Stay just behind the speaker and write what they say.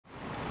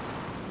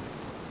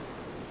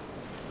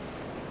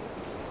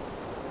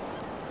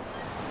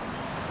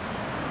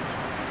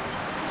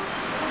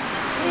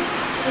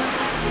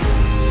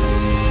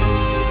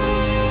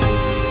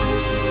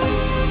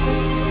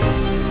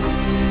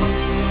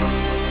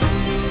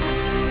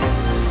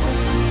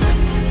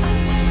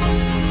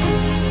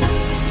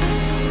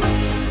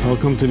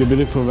Welcome to the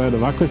beautiful world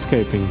of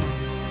aquascaping.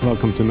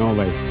 Welcome to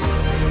Norway.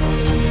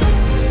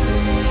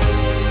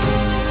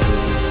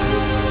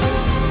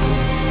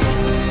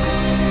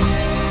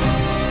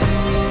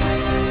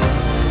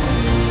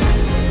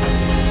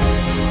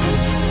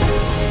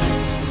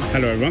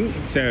 Hello everyone,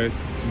 so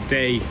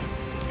today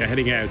we're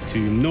heading out to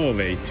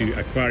Norway to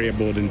Aquarium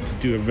to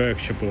do a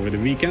workshop over the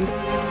weekend.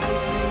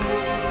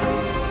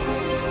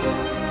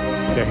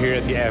 We're here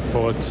at the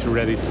airport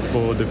ready to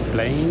board the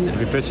plane.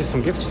 We purchased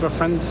some gifts for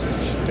friends.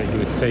 They're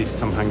going to taste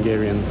some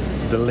Hungarian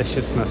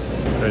deliciousness,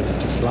 ready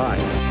to fly.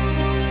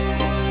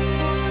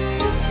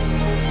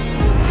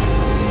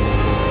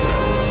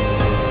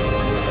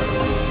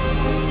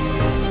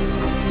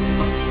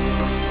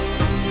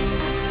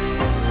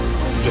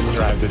 Just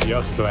arrived at the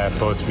Oslo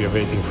airport. We are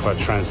waiting for a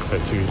transfer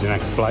to the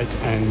next flight,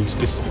 and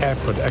this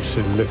airport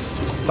actually looks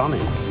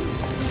stunning.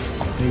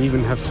 They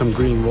even have some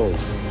green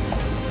walls,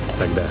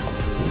 like that.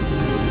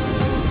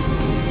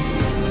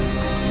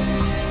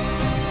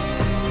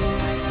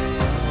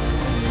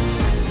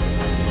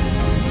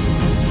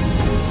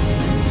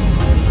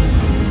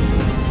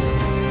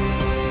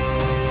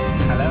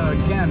 Hello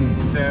again.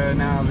 So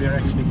now we are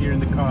actually here in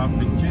the car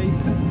with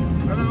Jason.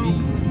 Hello.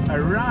 We've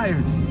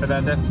arrived at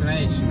our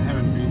destination,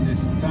 haven't we?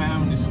 This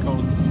town is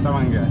called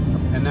Stavanger,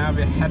 and now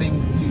we're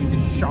heading to the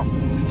shop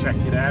to check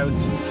it out.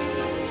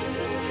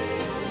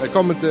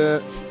 Velkommen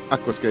til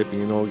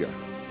Aquascaping i Norge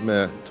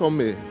med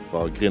Tommy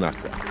fra Green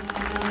Aqua.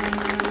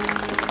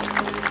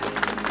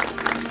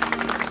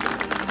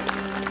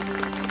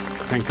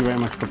 Thank you very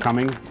much for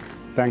coming.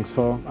 Thanks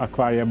for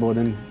Aquarium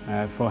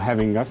for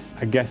having us.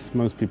 I guess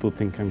most people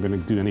think I'm going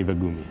to do an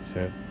iwagumi, so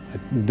I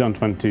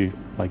don't want to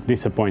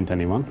disappoint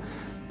anyone.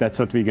 That's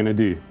what we're going to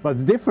do.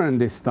 What's different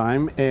this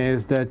time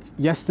is that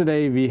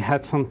yesterday we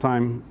had some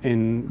time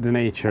in the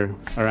nature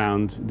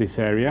around this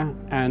area,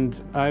 and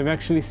I've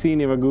actually seen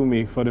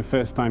iwagumi for the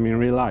first time in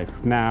real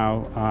life.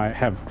 Now I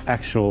have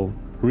actual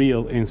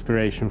real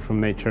inspiration from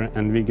nature,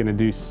 and we're going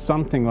to do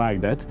something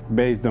like that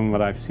based on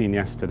what I've seen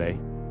yesterday.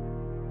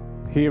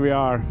 Here we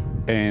are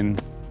in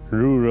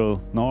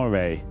rural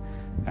Norway,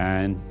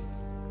 and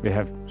we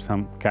have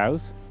some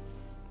cows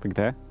back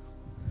there,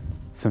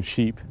 some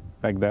sheep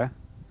back there,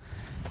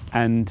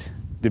 and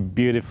the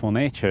beautiful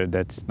nature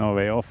that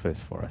Norway offers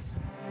for us.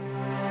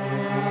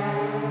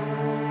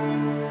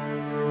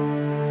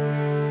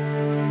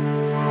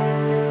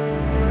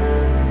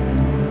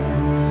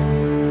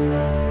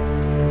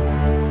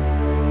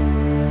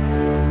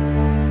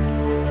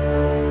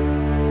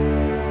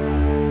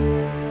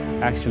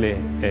 Actually,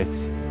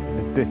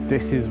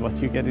 this is what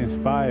you get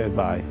inspired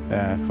by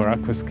for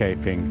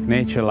aquascaping.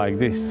 Nature like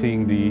this,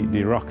 seeing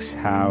the rocks,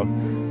 how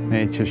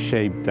nature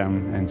shaped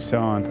them and so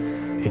on.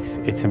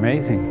 It's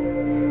amazing.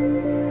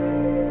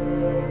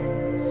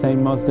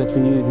 Same moss that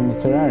we use in the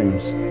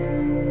terrariums.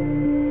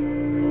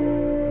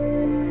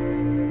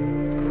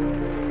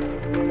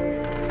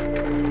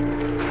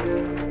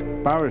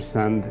 Plata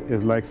Sand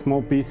is like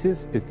small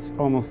pieces. It's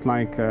almost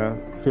like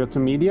filter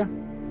media.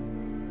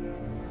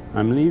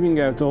 I'm leaving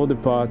out all the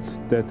parts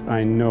that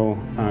I know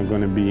are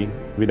going to be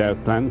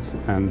without plants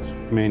and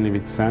mainly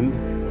with sand.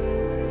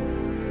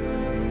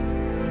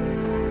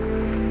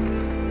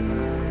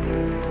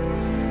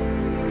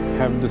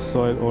 Have the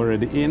soil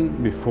already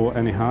in before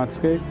any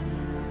hardscape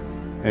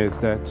is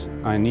that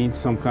I need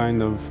some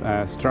kind of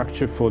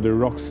structure for the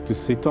rocks to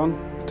sit on.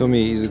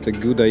 Tommy, is it a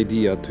good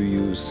idea to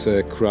use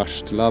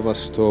crushed lava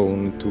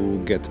stone to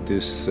get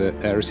this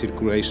air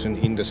circulation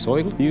in the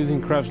soil?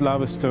 Using crushed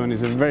lava stone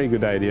is a very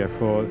good idea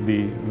for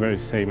the very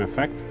same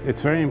effect.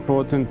 It's very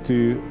important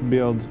to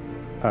build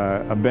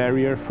a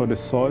barrier for the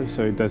soil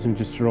so it doesn't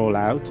just roll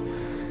out.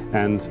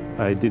 And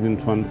I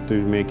didn't want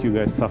to make you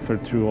guys suffer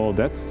through all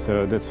that,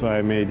 so that's why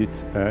I made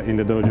it in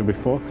the dojo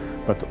before.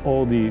 But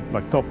all the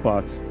top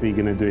parts, we're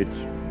gonna do it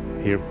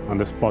here on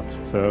the spot,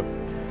 so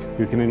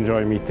you can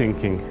enjoy me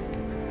thinking.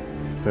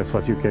 That's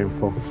what you came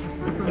for.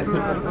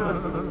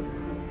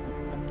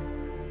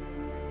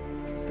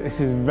 This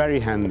is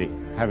very handy,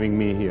 having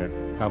me here,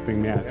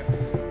 helping me out.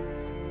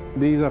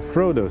 These are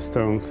Frodo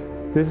stones.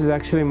 This is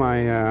actually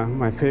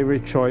my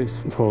favorite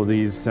choice for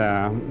these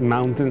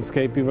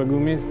mountainscape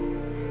iwagumis.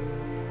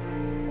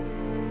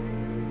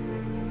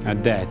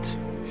 And that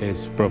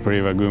is proper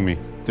iwagumi.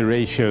 The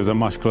ratios are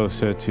much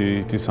closer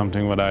to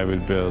something what I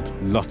would build.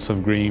 Lots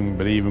of green,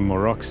 but even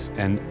more rocks.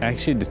 And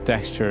actually the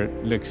texture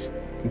looks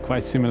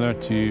quite similar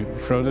to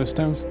Frodo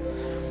stones,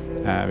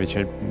 which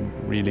I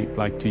really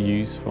like to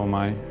use for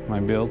my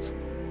builds.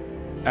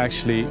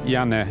 Actually,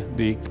 Janne,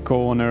 the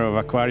co-owner of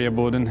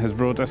Aquarium, has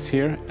brought us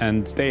here,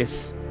 and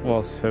this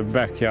was her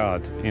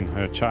backyard in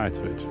her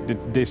childhood,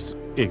 this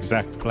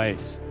exact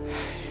place.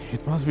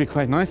 It must be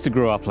quite nice to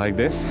grow up like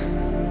this.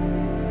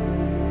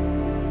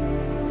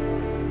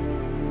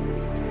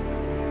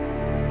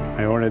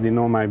 I already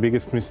know my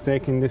biggest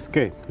mistake in this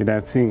cape,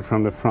 without seeing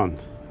from the front.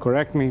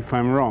 Correct me if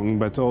I'm wrong,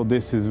 but all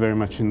this is very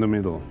much in the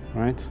middle,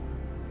 right?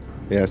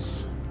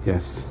 Yes.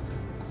 Yes.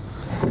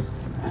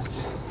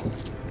 It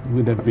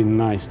would have been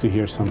nice to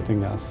hear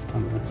something else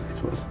than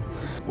it was.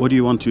 What do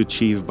you want to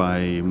achieve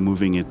by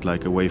moving it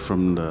like away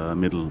from the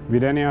middle?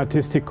 With any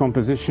artistic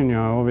composition, you're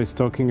always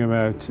talking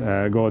about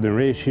Gordon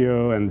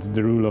ratio and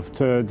the rule of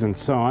thirds and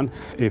so on.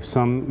 If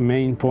some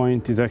main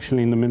point is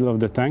actually in the middle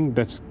of the tank,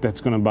 that's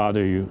going to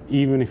bother you,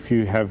 even if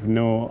you have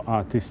no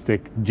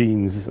artistic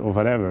genes or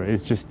whatever.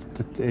 It's just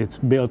that it's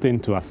built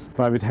into us. If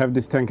I would have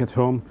this tank at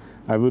home,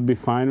 I would be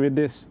fine with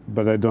this,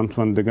 but I don't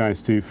want the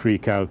guys to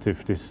freak out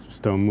if this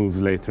stone moves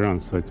later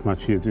on, so it's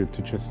much easier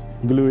to just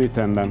glue it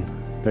and then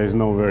there's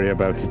no worry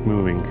about it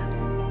moving.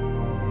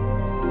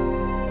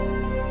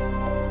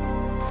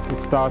 You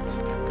start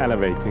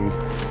elevating.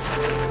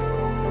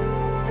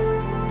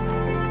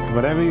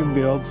 Whatever you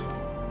build,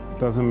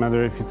 doesn't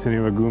matter if it's an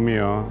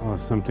iwagumi or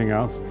something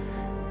else,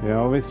 you're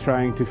always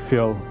trying to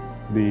fill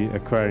the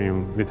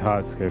aquarium with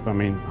hardscape, I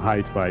mean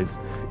height-wise.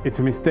 It's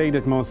a mistake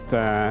that most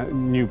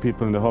new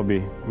people in the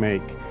hobby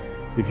make.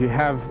 If you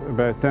have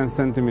about 10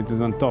 centimeters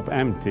on top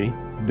empty,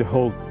 the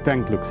whole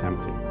tank looks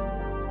empty.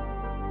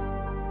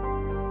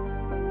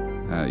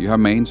 You have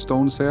main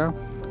stones there.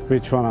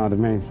 Which one are the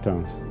main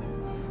stones?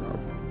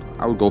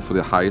 I would go for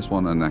the highest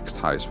one and next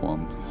highest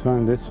one. So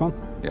and this one?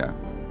 Yeah.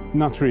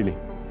 Not really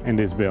in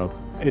this build.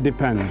 It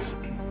depends.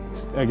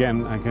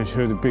 Again, I can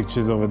show the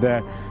pictures over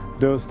there.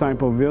 Those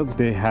type of builds,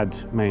 they had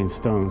main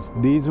stones.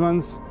 These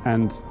ones,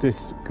 and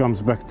this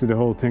comes back to the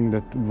whole thing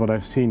that what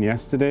I've seen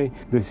yesterday,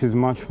 this is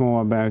much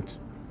more about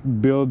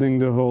building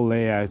the whole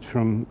layout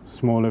from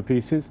smaller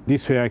pieces.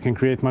 This way I can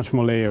create much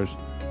more layers.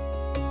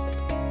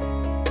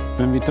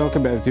 When we talk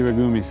about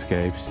iwagumi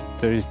scapes,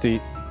 there is the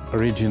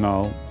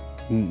original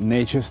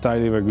nature style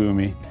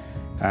iwagumi,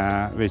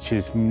 which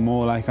is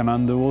more like an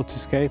underwater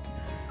scape.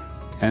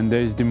 And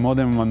there's the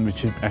modern one,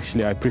 which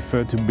actually I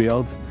prefer to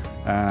build,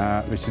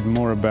 which is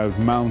more about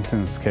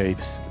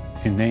mountainscapes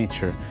in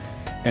nature.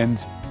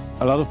 And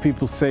a lot of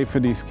people say for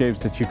these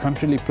scapes that you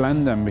can't really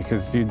plant them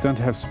because you don't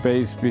have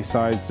space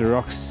besides the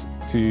rocks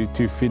to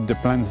feed the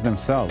plants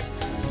themselves.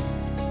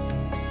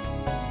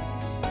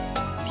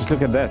 Just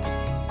look at that.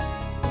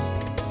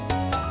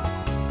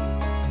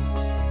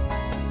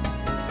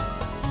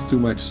 Too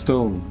much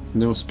stone,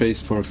 no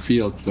space for a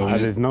field.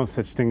 There's no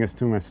such thing as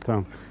too much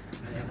stone.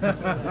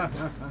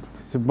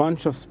 There's a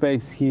bunch of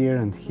space here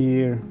and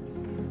here.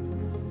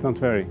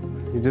 Don't worry,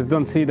 you just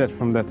don't see that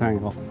from that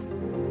angle.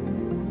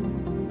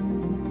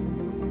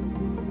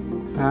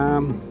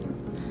 I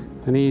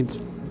need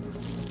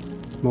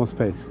more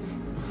space.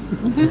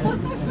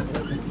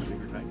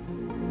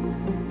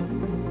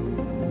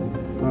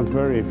 Don't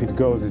worry, if it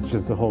goes, it's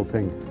just the whole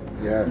thing.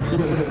 Yeah,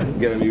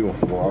 get a new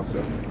one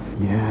also.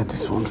 Yeah,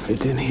 this won't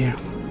fit in here,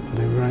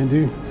 whatever I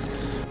do.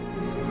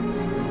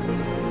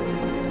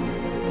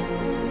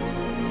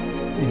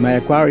 In my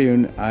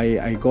aquarium,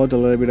 I got a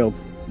little bit of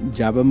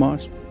Java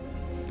moss.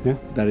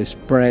 Yes. That is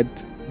spread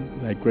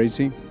like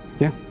crazy.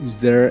 Yeah. Is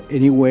there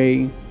any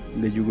way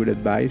that you would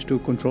advise to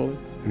control it?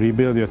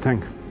 Rebuild your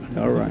tank.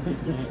 All right.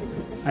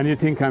 And you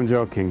think I'm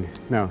joking?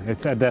 No,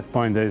 it's at that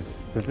point,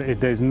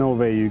 there's no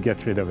way you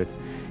get rid of it.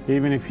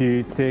 Even if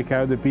you take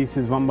out the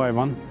pieces one by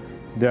one,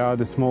 there are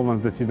the small ones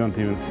that you don't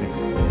even see.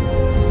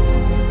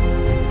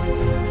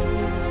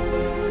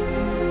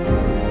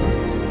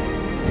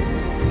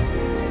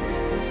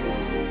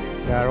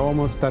 They are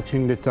almost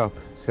touching the top,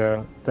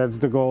 so that's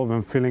the goal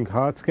when filling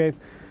hardscape.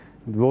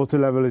 The water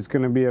level is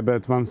going to be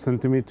about 1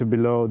 centimeter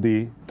below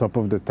the top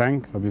of the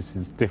tank.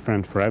 Obviously it's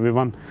different for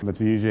everyone, but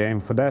we usually aim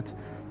for that.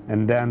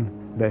 And then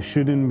there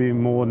shouldn't be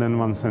more than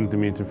 1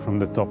 centimeter from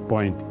the top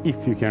point,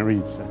 if you can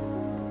reach that.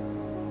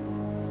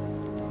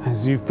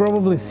 As you've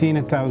probably seen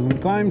 1,000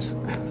 times,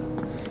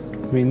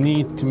 we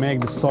need to make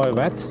the soil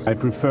wet. I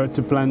prefer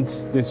to plant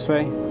this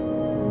way.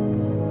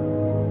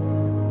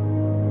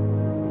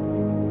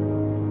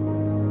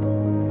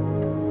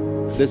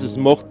 This is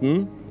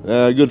Morten,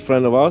 a good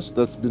friend of ours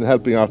that's been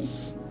helping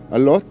us a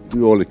lot,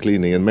 do all the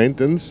cleaning and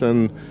maintenance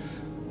and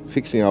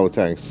fixing our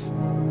tanks.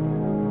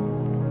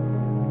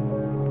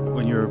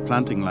 When you're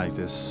planting like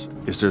this,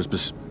 is there a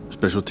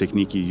special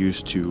technique you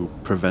use to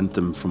prevent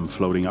them from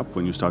floating up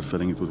when you start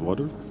filling it with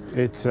water?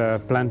 It's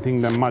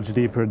planting them much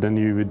deeper than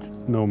you would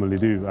normally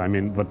do. I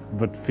mean,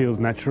 what feels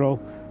natural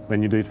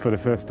when you do it for the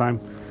first time,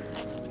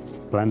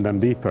 plant them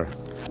deeper.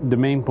 The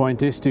main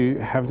point is to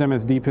have them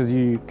as deep as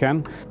you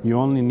can. You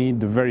only need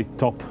the very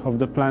top of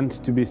the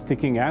plant to be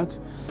sticking out.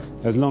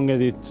 As long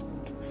as it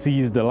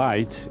sees the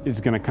light, it's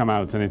going to come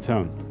out on its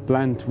own.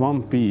 Plant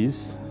one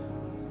piece,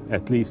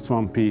 at least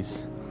one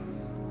piece,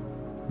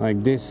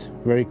 like this,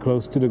 very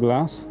close to the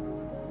glass,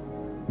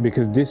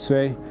 because this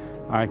way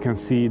I can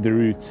see the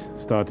roots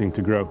starting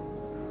to grow.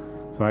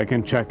 So I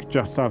can check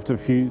just after a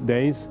few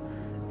days.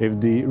 If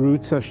the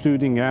roots are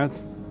shooting out,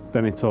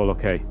 then it's all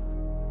okay.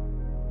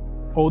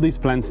 All these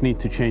plants need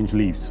to change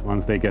leaves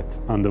once they get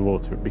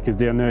underwater because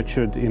they are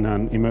nurtured in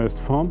an immersed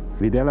form.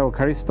 With yellow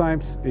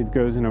carystypes, it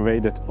goes in a way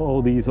that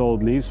all these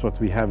old leaves, what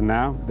we have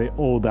now, they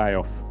all die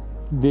off.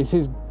 This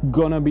is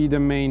gonna be the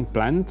main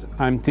plant.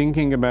 I'm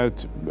thinking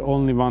about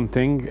only one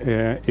thing.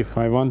 If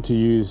I want to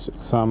use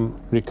some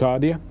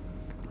Ricardia,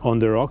 on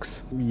the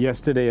rocks.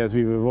 Yesterday, as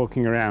we were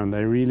walking around,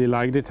 I really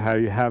liked it, how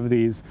you have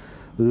these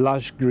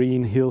lush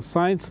green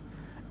hillsides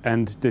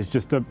and there's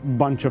just a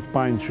bunch of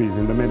pine trees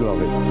in the middle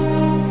of it.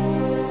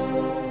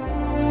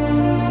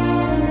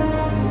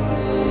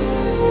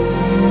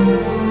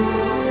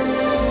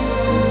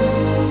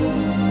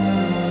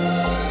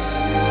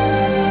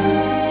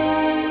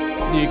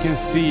 You can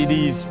see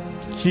these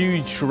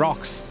huge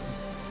rocks,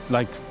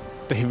 like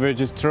they were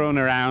just thrown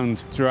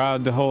around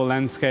throughout the whole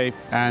landscape,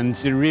 and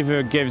the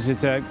river gives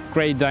it a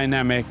great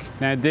dynamic.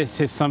 Now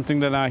this is something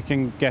that I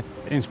can get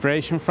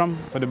inspiration from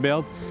for the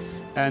build,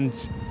 and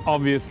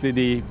obviously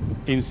the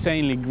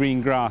insanely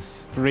green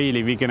grass.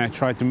 Really, we're gonna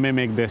try to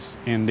mimic this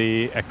in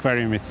the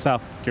aquarium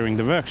itself during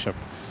the workshop.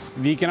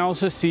 We can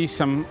also see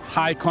some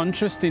high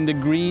contrast in the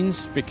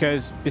greens,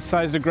 because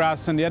besides the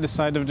grass on the other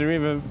side of the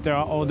river, there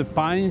are all the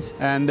pines,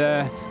 and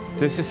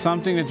this is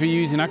something that we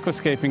use in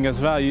aquascaping as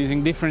well,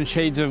 using different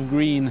shades of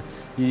green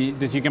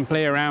that you can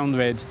play around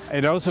with.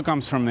 It also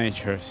comes from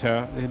nature,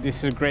 so this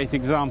is a great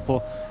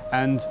example.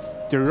 And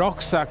the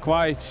rocks are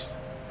quite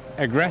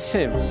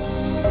aggressive.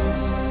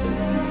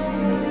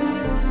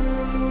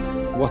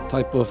 What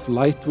type of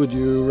light would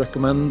you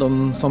recommend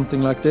on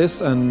something like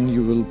this? And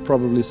you will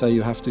probably say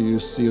you have to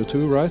use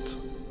CO2, right?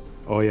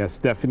 Oh yes,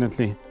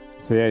 definitely.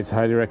 So yeah, it's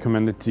highly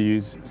recommended to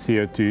use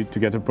CO2 to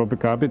get a proper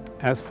carpet.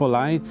 As for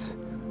lights,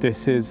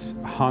 this is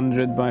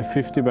 100 by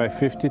 50 by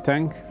 50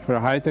 tank. For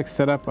a high-tech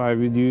setup, I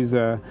would use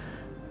a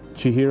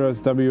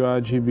Chihiros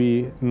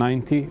RGB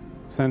 90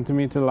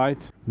 centimeter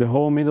light. The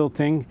whole middle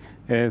thing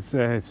is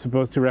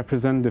supposed to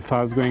represent the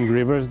fast-going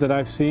rivers that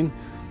I've seen.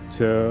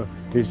 So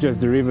it's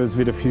just the rivers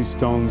with a few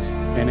stones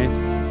in it.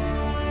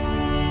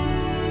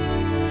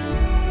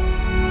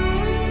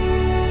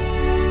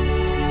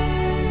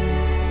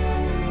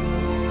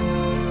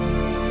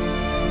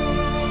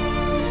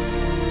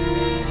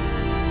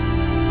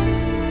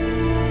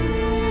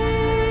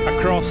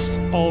 Across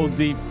all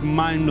the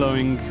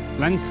mind-blowing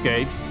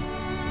landscapes,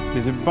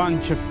 there's a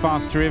bunch of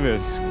fast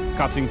rivers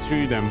cutting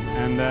through them,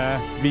 and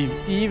we've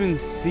even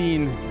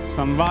seen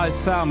some wild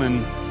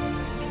salmon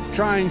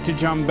trying to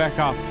jump back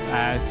up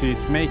to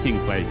its mating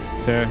place.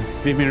 So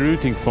we've been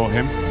rooting for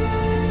him.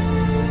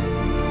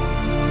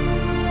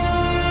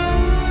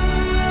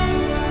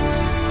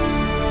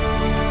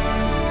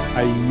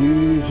 I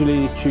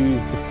usually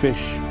choose the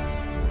fish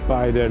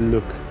by their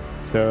look.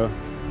 So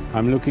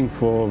I'm looking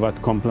for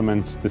what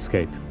complements the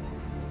scape.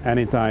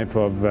 Any type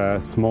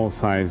of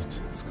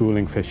small-sized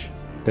schooling fish.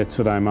 That's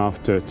what I'm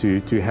after,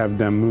 to have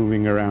them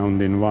moving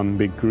around in one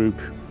big group.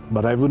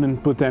 But I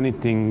wouldn't put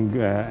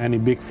anything, any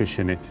big fish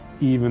in it.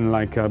 Even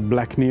like a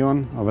black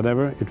neon or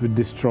whatever, it would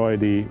destroy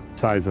the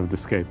size of the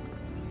scape.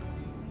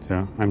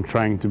 So I'm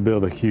trying to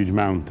build a huge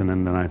mountain,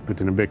 and then I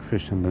put in a big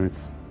fish, and then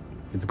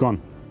it's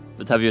gone.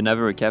 But have you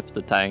never kept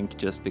the tank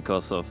just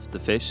because of the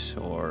fish,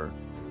 or?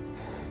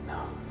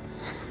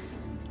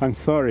 I'm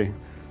sorry.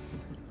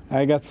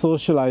 I got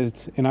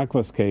socialized in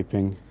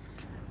aquascaping,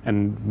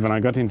 and when I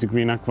got into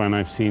green aqua and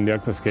I've seen the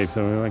aquascapes,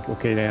 I was like,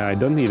 okay, I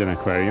don't need an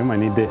aquarium, I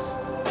need this.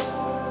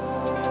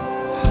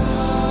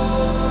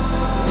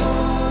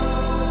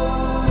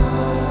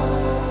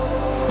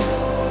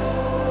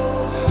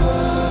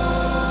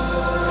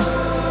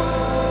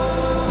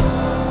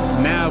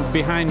 Now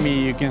behind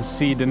me you can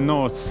see the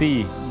North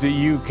Sea.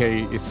 The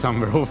UK is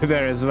somewhere over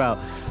there as well.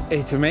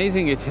 It's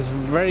amazing, it has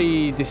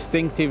very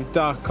distinctive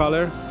dark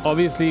color.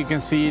 Obviously you can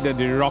see that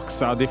the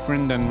rocks are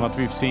different than what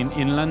we've seen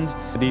inland.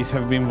 These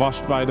have been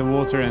washed by the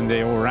water and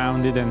they're all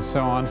rounded and so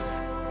on.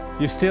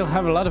 You still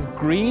have a lot of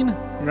green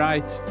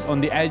right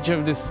on the edge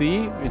of the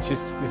sea, which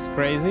is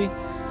crazy.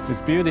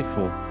 It's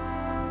beautiful.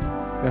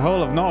 The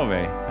whole of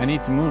Norway. I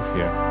need to move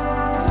here.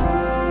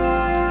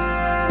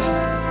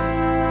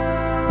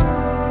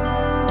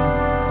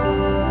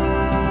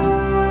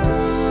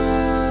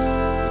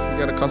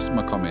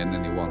 Customer come in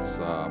and he wants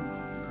a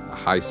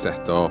high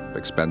setup,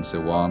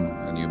 expensive one,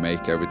 and you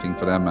make everything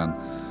for them, and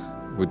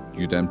would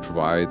you then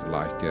provide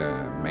like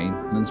a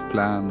maintenance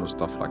plan or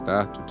stuff like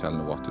that to tell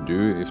them what to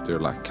do if they're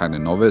like kind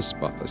of novice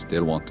but they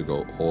still want to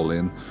go all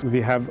in?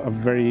 We have a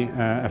very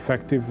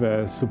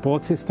effective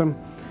support system.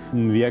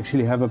 We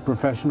actually have a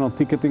professional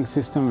ticketing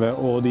system where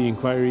all the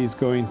inquiries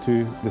go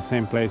into the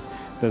same place.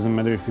 Doesn't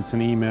matter if it's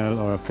an email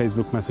or a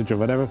Facebook message or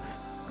whatever.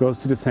 Goes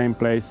to the same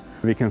place.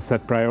 We can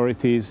set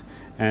priorities,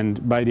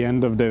 and by the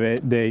end of the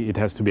day it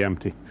has to be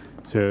empty.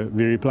 So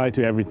we reply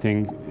to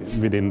everything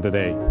within the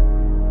day.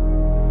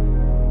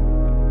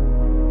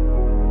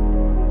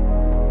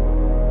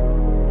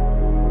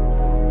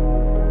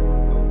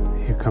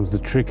 Here comes the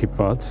tricky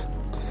part,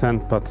 the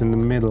sand pot in the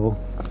middle.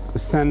 The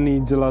sand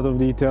needs a lot of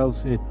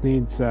details. It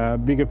needs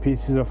bigger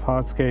pieces of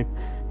hardscape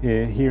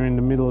here in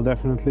the middle,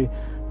 definitely,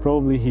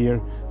 probably here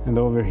and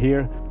over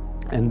here.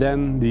 And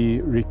then the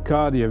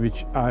Ricardia,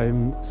 which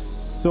I'm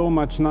so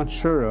much not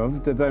sure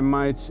of that I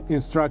might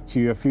instruct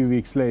you a few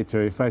weeks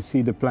later if I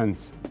see the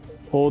plants.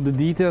 All the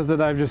details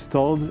that I've just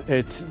told,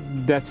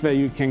 that's where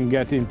you can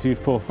get into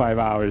 4 or 5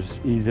 hours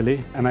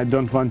easily, and I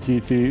don't want you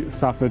to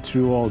suffer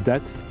through all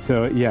that.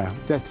 So yeah,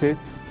 that's it.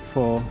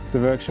 for the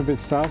workshop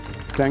itself.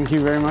 Thank you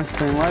very much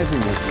for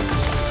inviting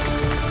us.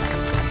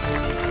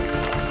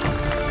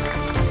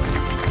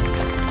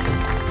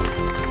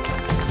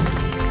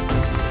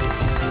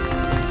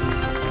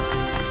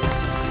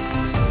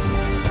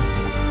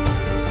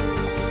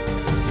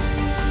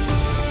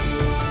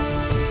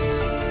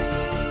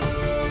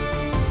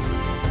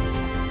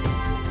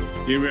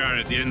 Here we are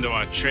at the end of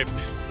our trip.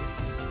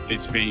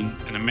 It's been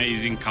an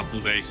amazing couple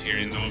of days here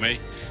in Norway.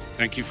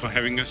 Thank you for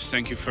having us.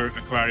 Thank you for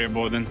Aquarium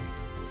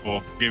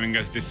for giving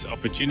us this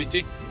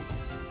opportunity.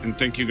 And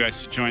thank you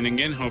guys for joining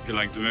in. Hope you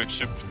liked the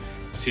workshop.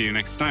 See you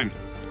next time.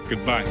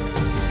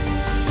 Goodbye.